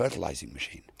fertilising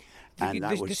machine. And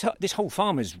this whole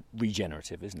farm is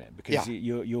regenerative, isn't it? Because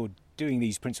you're doing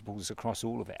these principles across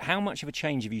all of it. How much of a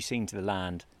change have you seen to the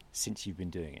land since you've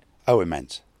been doing it? Oh,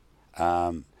 immense.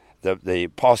 The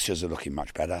pastures are looking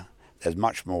much better. There's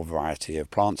much more variety of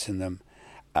plants in them.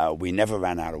 We never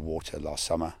ran out of water last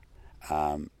summer.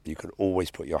 You could always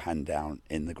put your hand down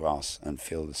in the grass and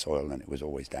feel the soil, and it was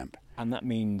always damp. And that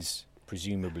means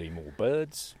presumably more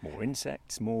birds, more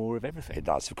insects, more of everything. It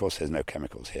does. Of course, there's no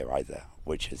chemicals here either,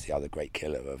 which is the other great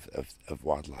killer of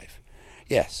wildlife.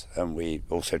 Yes, and we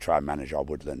also try and manage our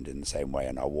woodland in the same way,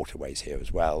 and our waterways here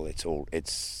as well. It's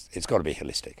got to be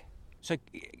holistic. So,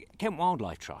 Kent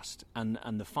Wildlife Trust and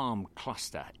the farm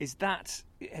cluster, has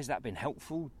that been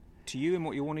helpful to you in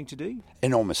what you're wanting to do?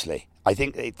 Enormously. I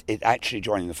think it actually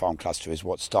joining the farm cluster is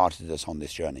what started us on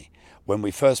this journey. When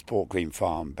we first bought Green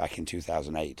Farm back in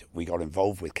 2008, we got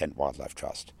involved with Kent Wildlife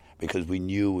Trust because we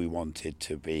knew we wanted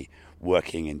to be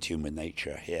working in tune with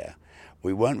nature here.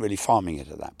 We weren't really farming it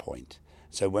at that point.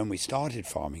 So when we started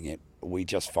farming it, we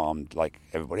just farmed like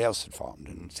everybody else had farmed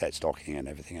and set stocking and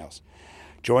everything else.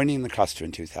 Joining the cluster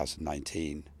in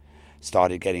 2019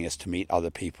 started getting us to meet other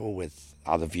people with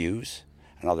other views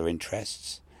and other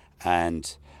interests,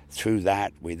 and through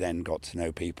that we then got to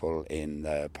know people in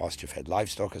the Pasture Fed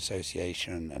Livestock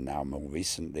Association and now more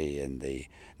recently in the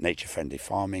Nature Friendly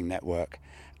Farming Network,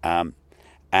 and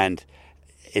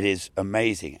it is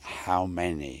amazing how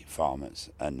many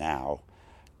farmers are now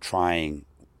trying,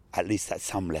 at least at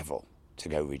some level, to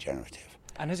go regenerative.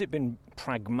 And has it been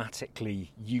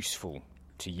pragmatically useful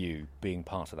to you being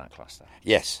part of that cluster?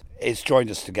 Yes, it's joined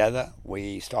us together.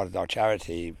 We started our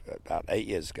charity about 8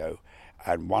 years ago,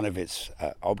 and one of its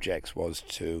objects was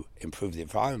to improve the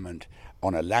environment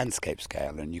on a landscape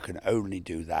scale, and you can only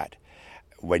do that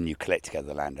when you collect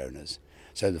together landowners.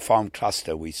 So the farm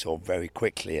cluster we saw very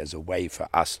quickly as a way for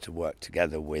us to work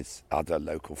together with other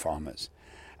local farmers,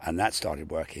 and that started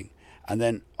working. And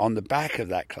then on the back of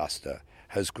that cluster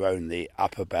has grown the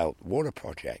Upper Belt Water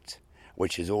Project,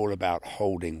 which is all about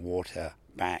holding water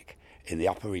back in the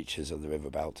upper reaches of the river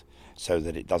belt so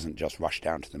that it doesn't just rush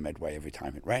down to the Medway every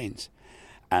time it rains.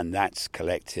 And that's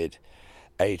collected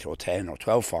 8 or 10 or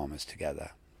 12 farmers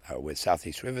together with South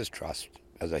East Rivers Trust,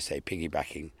 as I say,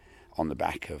 piggybacking on the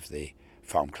back of the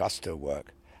farm cluster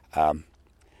work.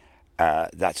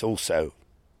 That's also,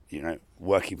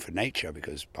 working for nature,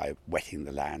 because by wetting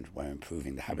the land, we're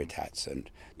improving the habitats and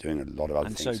doing a lot of other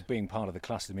things. And so being part of the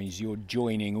cluster means you're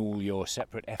joining all your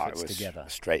separate efforts together.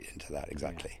 Straight into that,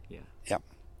 exactly. Yeah. Yep.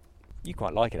 You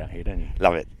quite like it out here, don't you?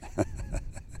 Love it.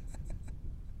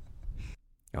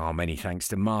 Many thanks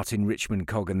to Martin Richmond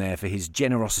Coggan there for his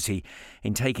generosity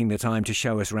in taking the time to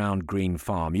show us around Green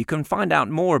Farm. You can find out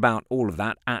more about all of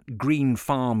that at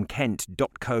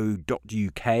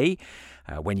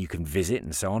greenfarmkent.co.uk when you can visit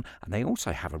and so on. And they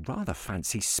also have a rather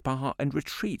fancy spa and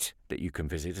retreat that you can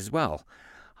visit as well.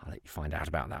 I'll let you find out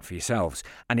about that for yourselves.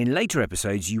 And in later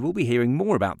episodes, you will be hearing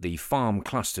more about the Farm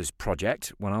Clusters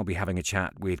project when I'll be having a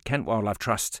chat with Kent Wildlife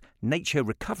Trust's Nature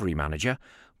Recovery Manager,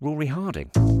 Rory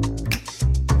Harding.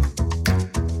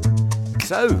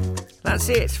 So, that's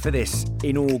it for this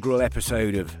inaugural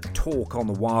episode of Talk on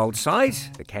the Wild Side,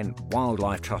 the Kent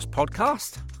Wildlife Trust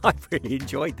podcast. I really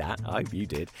enjoyed that. I hope you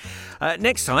did.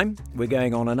 Next time, we're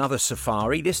going on another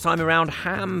safari, this time around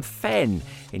Ham Fen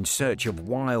in search of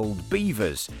wild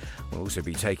beavers. We'll also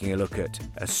be taking a look at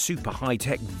a super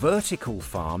high-tech vertical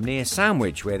farm near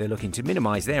Sandwich, where they're looking to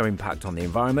minimise their impact on the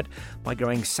environment by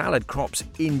growing salad crops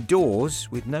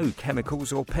indoors with no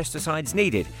chemicals or pesticides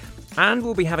needed. And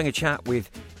we'll be having a chat with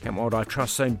Kent Wildlife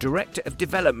Trust's own Director of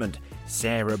Development,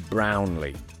 Sarah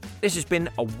Brownlee. This has been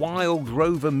a Wild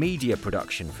Rover Media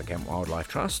production for Kent Wildlife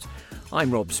Trust.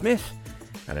 I'm Rob Smith,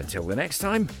 and until the next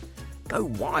time, go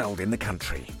wild in the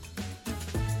country.